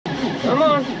Come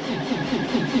on.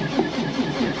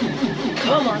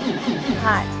 Come on.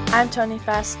 Hi, I'm Tony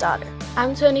Fast's daughter.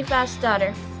 I'm Tony Fast's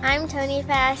daughter. I'm Tony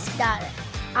Fast's daughter.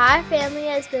 Our family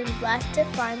has been blessed to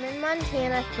farm in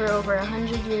Montana For over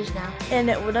 100 years now. And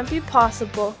it wouldn't be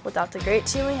possible without the great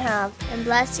team we have and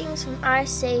blessings from our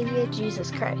Savior,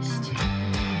 Jesus Christ.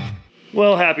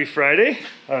 Well, happy Friday.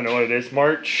 I don't know what it is.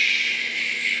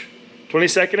 March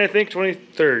 22nd, I think.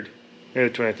 23rd. Yeah,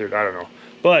 23rd. I don't know.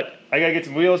 But I got to get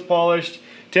some wheels polished.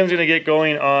 Tim's going to get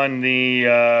going on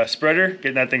the spreader,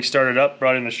 getting that thing started up,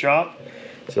 brought in the shop.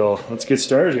 So let's get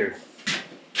started here.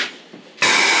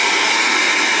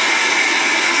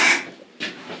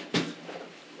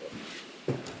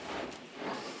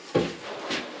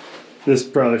 This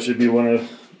probably should be one of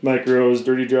Mike Rowe's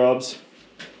dirty jobs.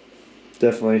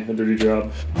 Definitely a dirty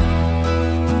job.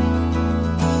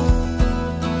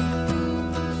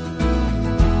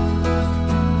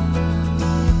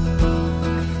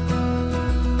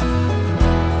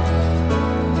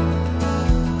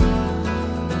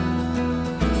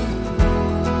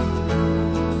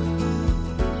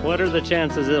 What are the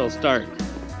chances it'll start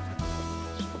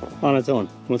on its own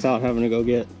without having to go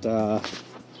get the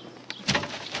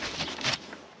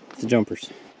jumpers?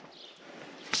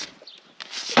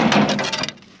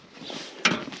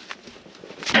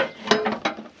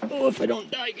 Oh, if I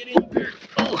don't die getting up here.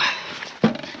 Oh.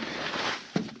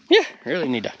 Yeah, I really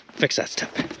need to fix that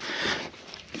stuff.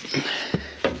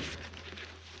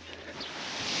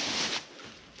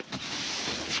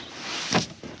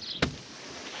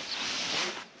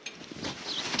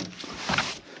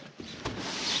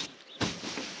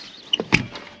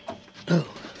 Oh.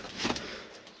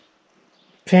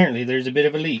 Apparently there's a bit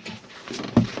of a leak.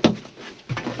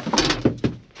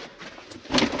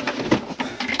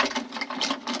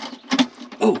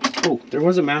 Oh, there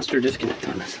was a master disconnect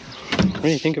on this. What do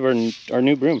you think of our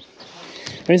new broom?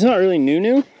 I mean, it's not really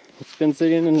new. It's been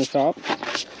sitting in the shop,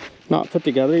 not put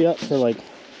together yet for like,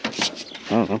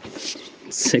 I don't know,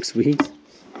 6 weeks.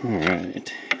 All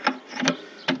right.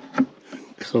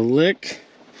 Click.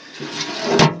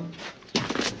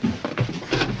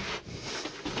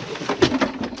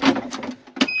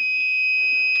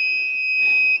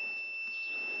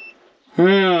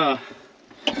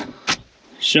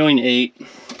 Showing 8.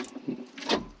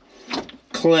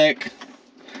 Click.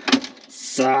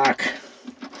 Suck.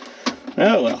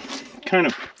 Oh well, kind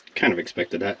of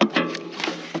expected that.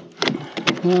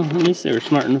 Well, at least they were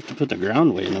smart enough to put the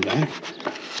ground weight in the back.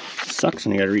 Sucks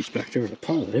when you gotta reach back there with a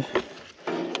positive.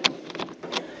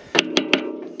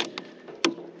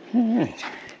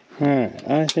 Alright,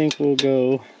 I think we'll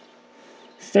go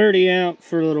 30 amp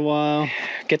for a little while.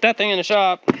 Get that thing in the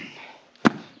shop.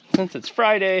 Since it's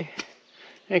Friday,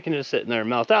 it can just sit in there and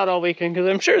melt out all weekend because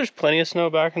I'm sure there's plenty of snow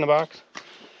back in the box.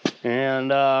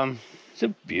 And it's a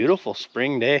beautiful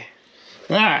spring day.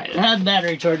 Alright, I had the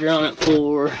battery charger on it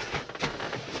for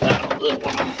a little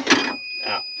while.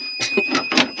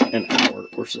 An hour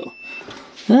or so.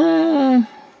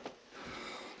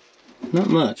 Not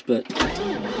much, but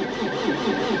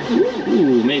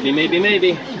ooh,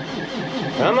 maybe.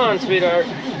 Come on, sweetheart.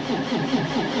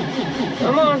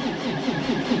 Come on.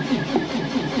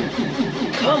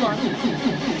 Come on.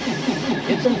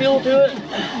 Get some fuel to it.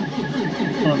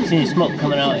 I don't see any smoke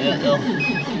coming out yet though.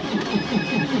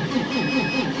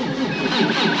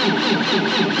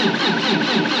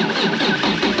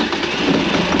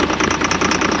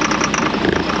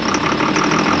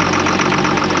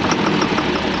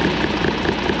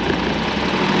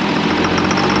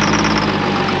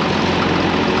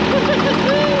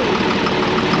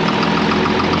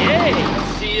 Yay!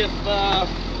 Let's see if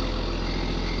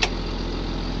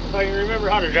I can remember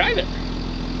how to drive it.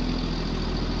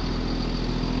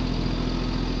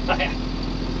 Oh yeah.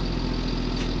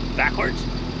 Backwards.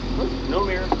 No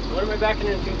mirror. What am I backing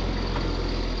into?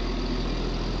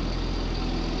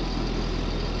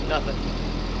 Nothing.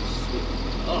 Sweet.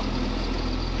 Oh.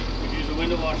 Could use a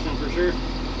window washing for sure.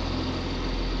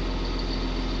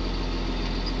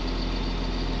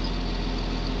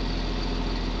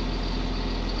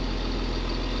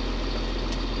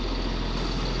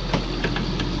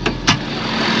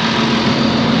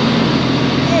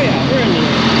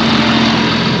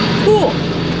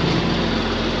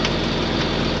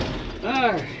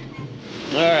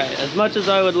 As much as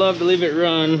I would love to leave it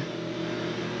run,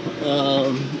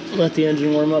 let the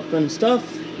engine warm up and stuff,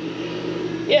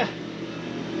 yeah,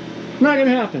 not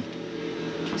gonna happen.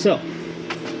 So,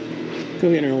 go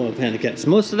get an oil pan to catch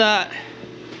most of that,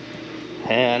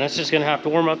 and it's just gonna have to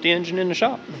warm up the engine in the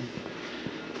shop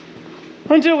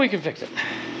until we can fix it.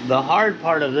 The hard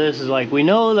part of this is, like, we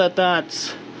know that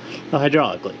that's a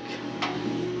hydraulic leak.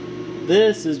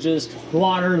 this is just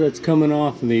water that's coming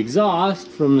off of the exhaust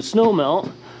from the snow melt.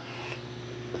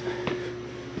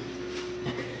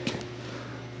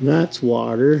 That's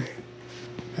water.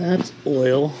 That's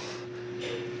oil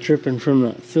dripping from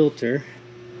that filter.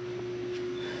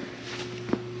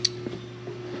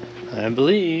 I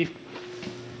believe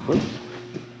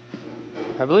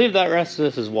that rest of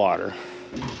this is water.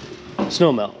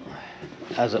 Snow melt,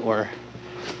 as it were.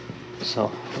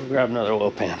 So we'll grab another oil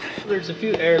pan. There's a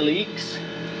few air leaks.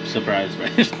 Surprise,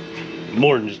 right?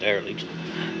 More than just air leaks.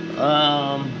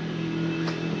 A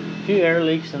few air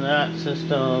leaks in that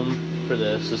system for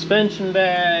the suspension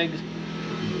bags.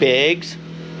 Bags.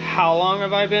 How long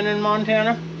have I been in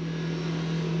Montana?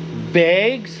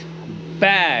 Bags.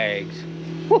 Bags.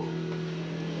 Whew.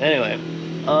 Anyway,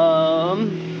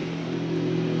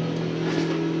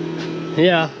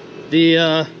 yeah,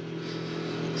 the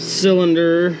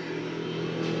cylinder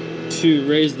to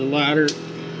raise the ladder,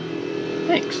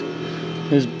 thanks,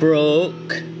 is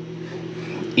broke.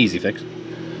 Easy fix.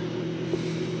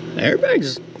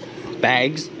 Airbags,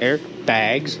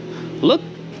 airbags look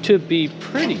to be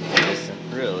pretty decent,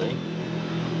 really.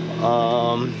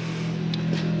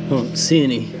 Don't see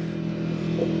any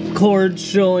cords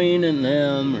showing in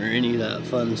them or any of that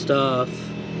fun stuff.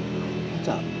 It's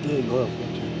a big oil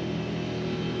filter.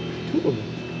 Ooh.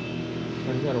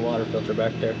 I've got a water filter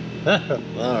back there. I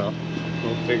don't know.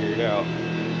 We'll figure it out.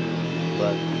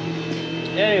 But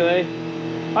anyway,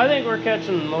 I think we're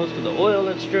catching most of the oil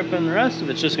that's dripping. The rest of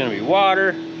it's just gonna be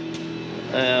water.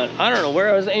 And I don't know where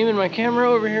I was aiming my camera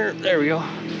over here. There we go.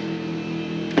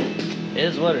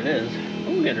 Is what it is.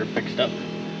 We'll get her fixed up.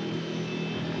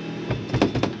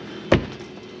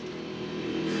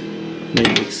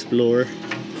 Maybe explore.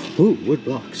 Ooh, wood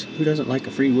blocks. Who doesn't like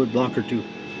a free wood block or two?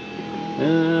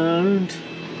 And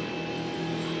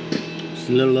it's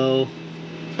a little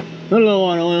low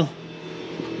on oil.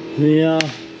 The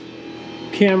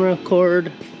camera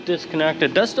cord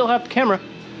disconnected. Does still have the camera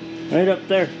right up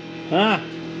there. I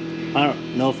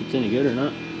don't know if it's any good or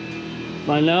not.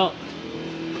 Find out.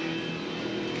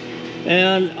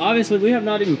 And obviously we have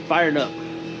not even fired up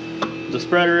the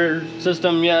spreader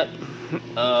system yet.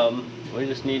 We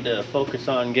just need to focus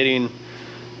on getting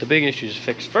the big issues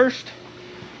fixed first.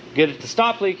 Get it to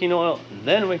stop leaking oil,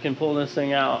 then we can pull this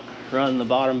thing out, run the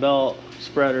bottom belt,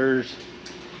 spreaders,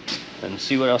 and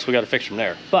see what else we got to fix from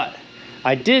there. But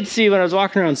I did see when I was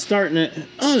walking around starting it,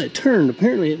 oh, it turned.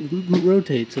 Apparently it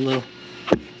rotates a little.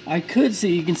 I could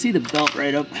see, you can see the belt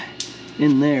right up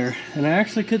in there, and I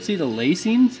actually could see the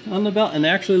lacings on the belt, and they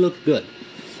actually look good.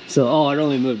 So, oh, it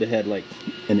only moved ahead like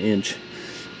an inch.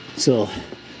 So,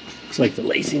 looks like the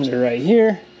lacings are right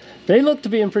here. They look to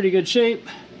be in pretty good shape.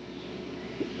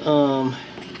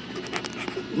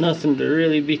 Nothing to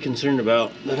really be concerned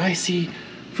about that I see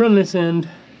from this end.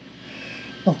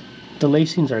 Oh, the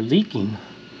lacings are leaking.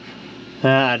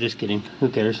 Just kidding. Who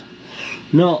cares?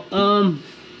 No, not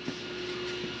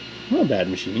a bad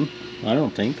machine, I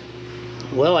don't think.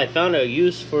 Well, I found a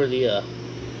use for the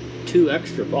 2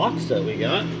 extra blocks that we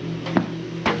got.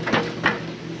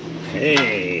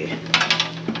 Hey,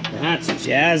 that's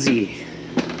jazzy.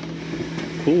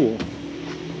 Cool.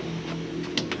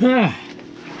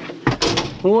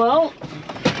 Well,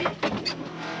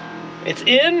 it's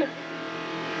in.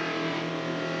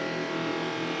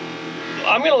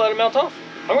 I'm gonna let it melt off.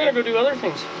 I'm gonna go do other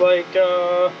things, like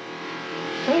I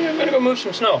think I'm gonna go move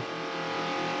some snow.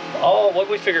 Oh, what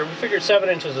we figured 7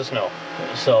 inches of snow.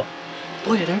 So,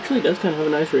 boy, it actually does kind of have a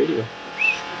nice radio.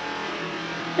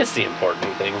 It's the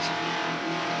important things.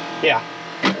 Yeah,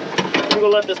 I'm gonna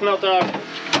let this melt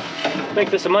off. Make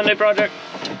this a Monday project.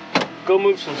 Go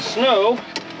move some snow.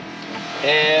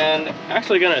 And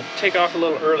actually gonna take off a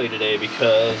little early today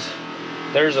because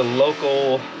there's a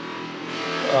local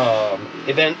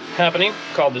event happening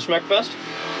called the Schmeckfest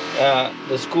at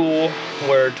the school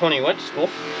where Tony went to school.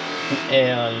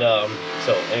 And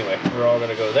so anyway, we're all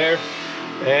gonna go there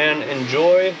and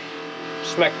enjoy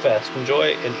Schmeckfest.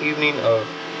 Enjoy an evening of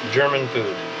German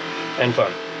food and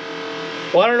fun.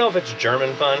 Well, I don't know if it's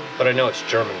German fun, but I know it's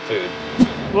German food.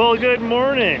 Well, good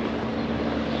morning.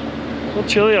 A little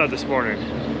chilly out this morning.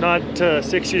 Not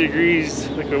 60 degrees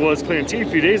like it was cleaning tea a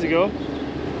few days ago.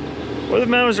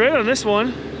 Weatherman was right on this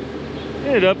one.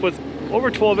 Ended up with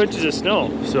over 12 inches of snow.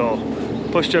 So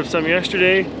pushed up some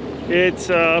yesterday. It's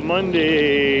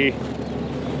Monday,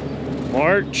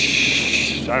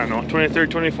 March, I don't know, 23rd,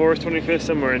 24th, 25th,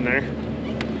 somewhere in there.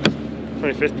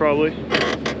 25th probably.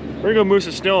 We're gonna go move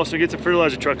some snow so we get some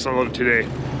fertilizer trucks unloaded today.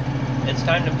 It's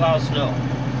time to plow snow.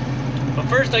 But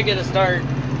first I get to start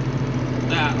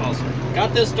that also.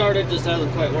 Got this started, just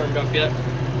hasn't quite warmed up yet.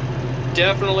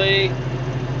 Definitely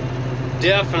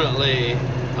definitely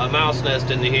a mouse nest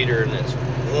in the heater, and it's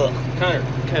kind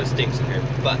of stinks in here,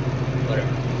 but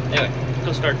whatever. Anyway,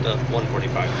 let's start the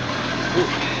 145. Ooh.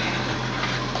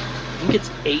 I think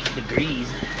it's 8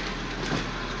 degrees.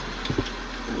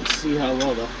 Let's see how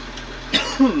well the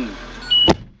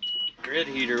grid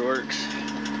heater works.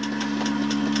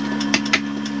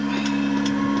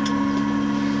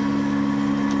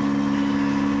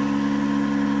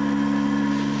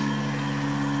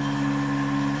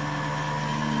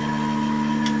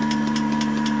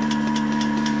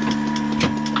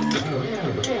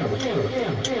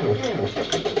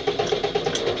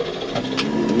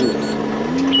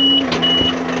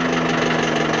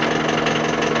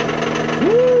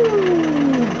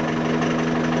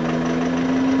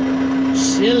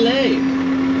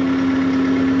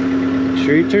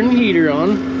 Sure you turn the heater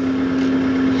on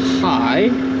high.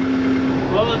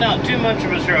 Well, without too much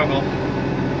of a struggle.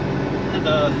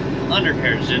 The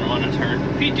undercarriage didn't want to turn.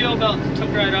 PTO belt took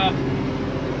right off,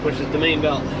 which is the main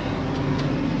belt.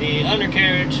 The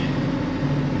undercarriage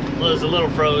was a little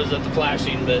froze at the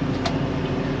flashing, but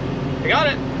I got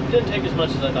it. Didn't take as much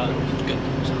as I thought it was. Good.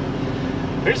 So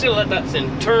we're just gonna let that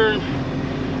thing turn,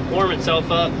 warm itself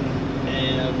up,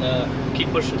 and keep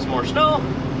pushing some more snow.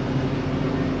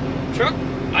 Truck,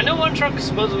 I know one truck is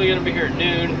supposedly going to be here at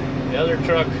noon. The other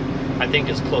truck, I think,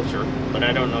 is closer, but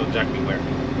I don't know exactly where.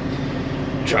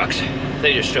 Trucks,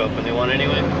 they just show up when they want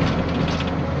anyway.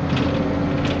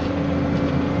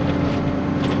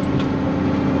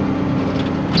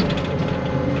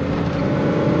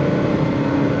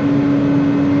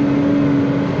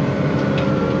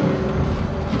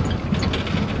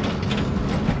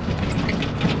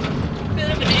 Bit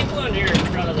of an igloo here in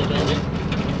front of the building.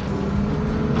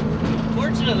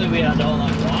 Fortunately, we had all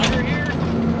that water here,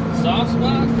 soft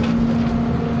spot.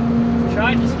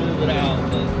 Tried to smooth it out,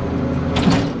 but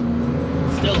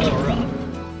still a little rough.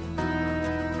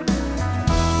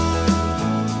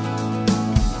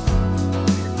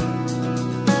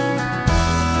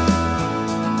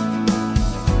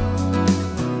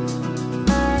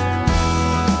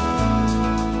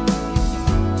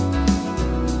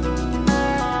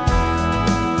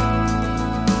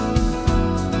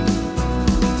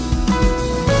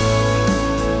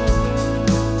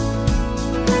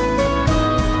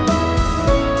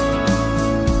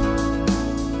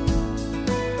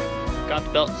 Got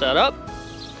the belt set up.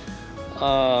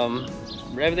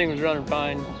 Everything was running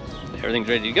fine. Everything's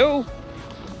ready to go.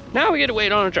 Now we get to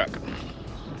wait on a truck.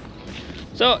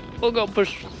 So we'll go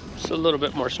push a little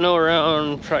bit more snow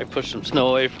around, try to push some snow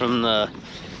away from the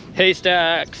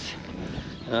haystacks,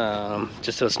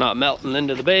 just so it's not melting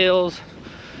into the bales,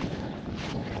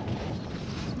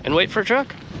 and wait for a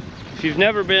truck. If you've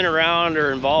never been around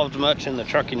or involved much in the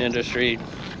trucking industry,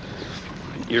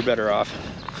 you're better off.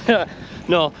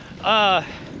 No,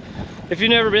 if you've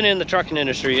never been in the trucking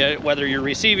industry, whether you're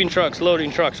receiving trucks,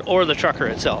 loading trucks, or the trucker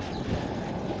itself,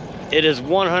 it is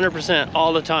 100%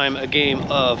 all the time a game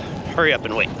of hurry up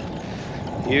and wait.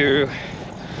 You,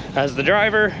 as the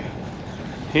driver,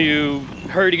 you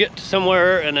hurry to get to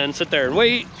somewhere and then sit there and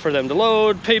wait for them to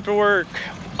load, paperwork,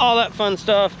 all that fun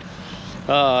stuff.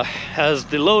 As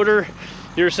the loader,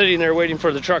 you're sitting there waiting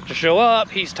for the truck to show up.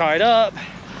 He's tied up,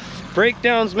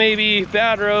 breakdowns maybe,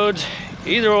 bad roads,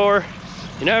 either or,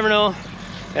 you never know.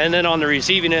 And then on the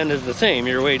receiving end is the same.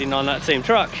 You're waiting on that same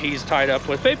truck. He's tied up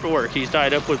with paperwork. He's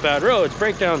tied up with bad roads,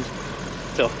 breakdowns.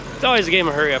 So it's always a game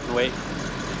of hurry up and wait.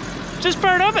 Just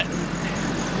part of it.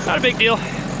 Not a big deal.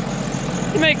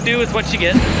 You make do with what you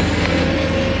get.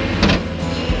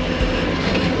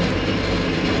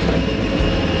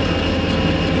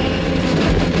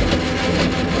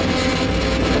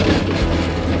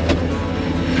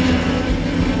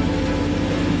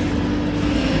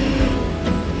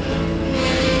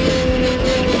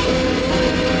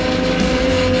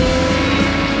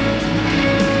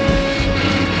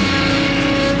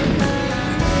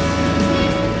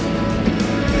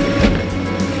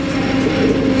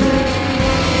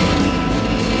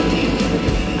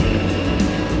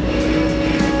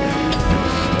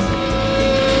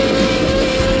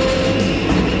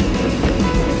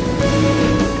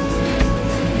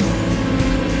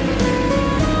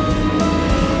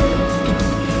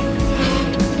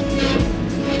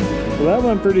 Well, that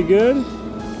went pretty good.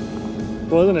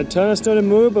 Wasn't a ton of snow to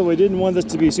move, but we didn't want this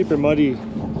to be super muddy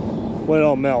when it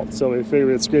all melts, so we figured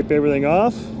we'd scrape everything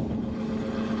off.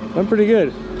 Went pretty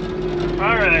good.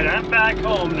 All right, I'm back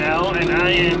home now, and I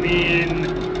am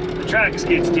in the track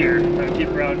skid steer. I'm gonna keep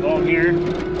around home here.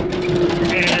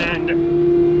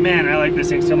 And man, I like this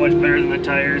thing so much better than the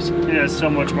tires. It has so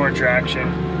much more traction.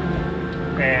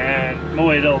 And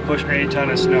boy, it'll push a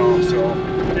ton of snow, so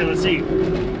Okay, let's see.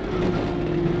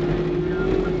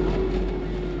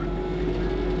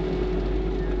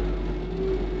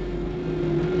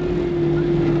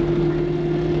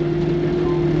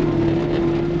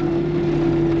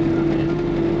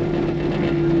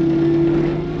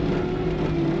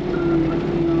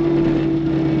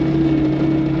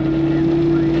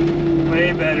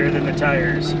 Way better than the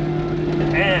tires,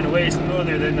 and way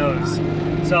smoother than those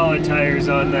solid tires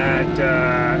on that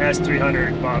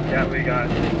S300 Bobcat we got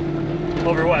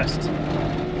over west.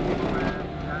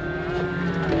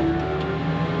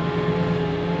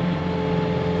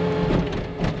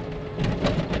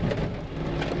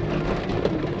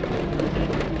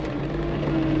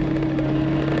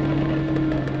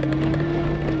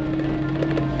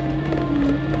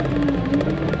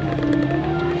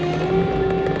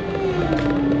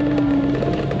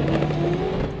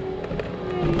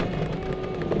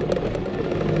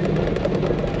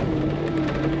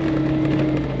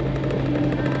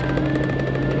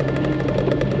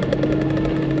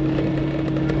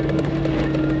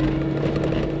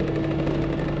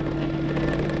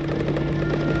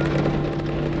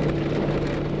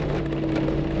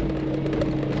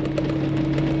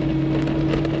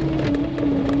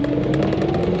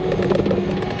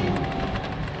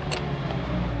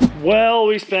 Well,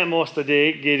 we spent most of the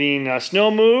day getting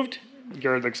snow moved. The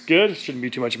yard looks good. Shouldn't be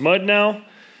too much mud now.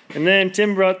 And then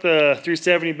Tim brought the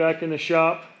 370 back in the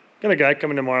shop. Got a guy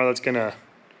coming tomorrow that's gonna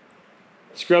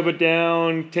scrub it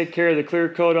down, take care of the clear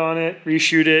coat on it,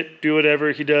 reshoot it, do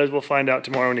whatever he does. We'll find out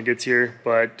tomorrow when he gets here.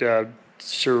 But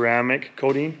ceramic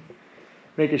coating,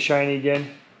 make it shiny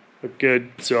again, look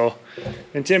good. So,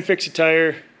 and Tim fixed a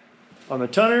tire on the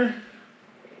tonner.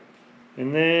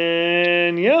 And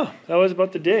then, yeah, that was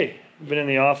about the day. I've been in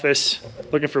the office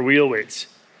looking for wheel weights.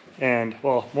 And,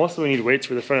 well, mostly we need weights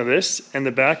for the front of this and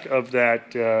the back of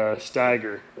that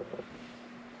Steiger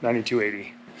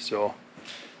 9280. So,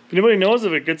 if anybody knows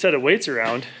of a good set of weights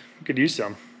around, we could use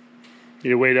some. Need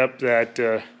to weight up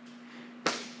that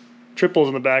triples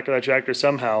in the back of that tractor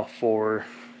somehow for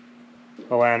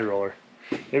a land roller.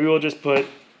 Maybe we'll just put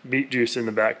beet juice in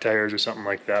the back tires or something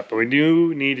like that. But we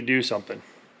do need to do something.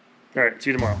 All right, see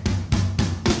you tomorrow.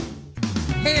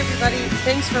 Hey everybody,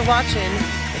 thanks for watching.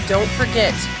 And don't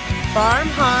forget, farm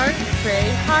hard, pray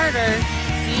harder.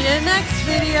 See you next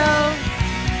video.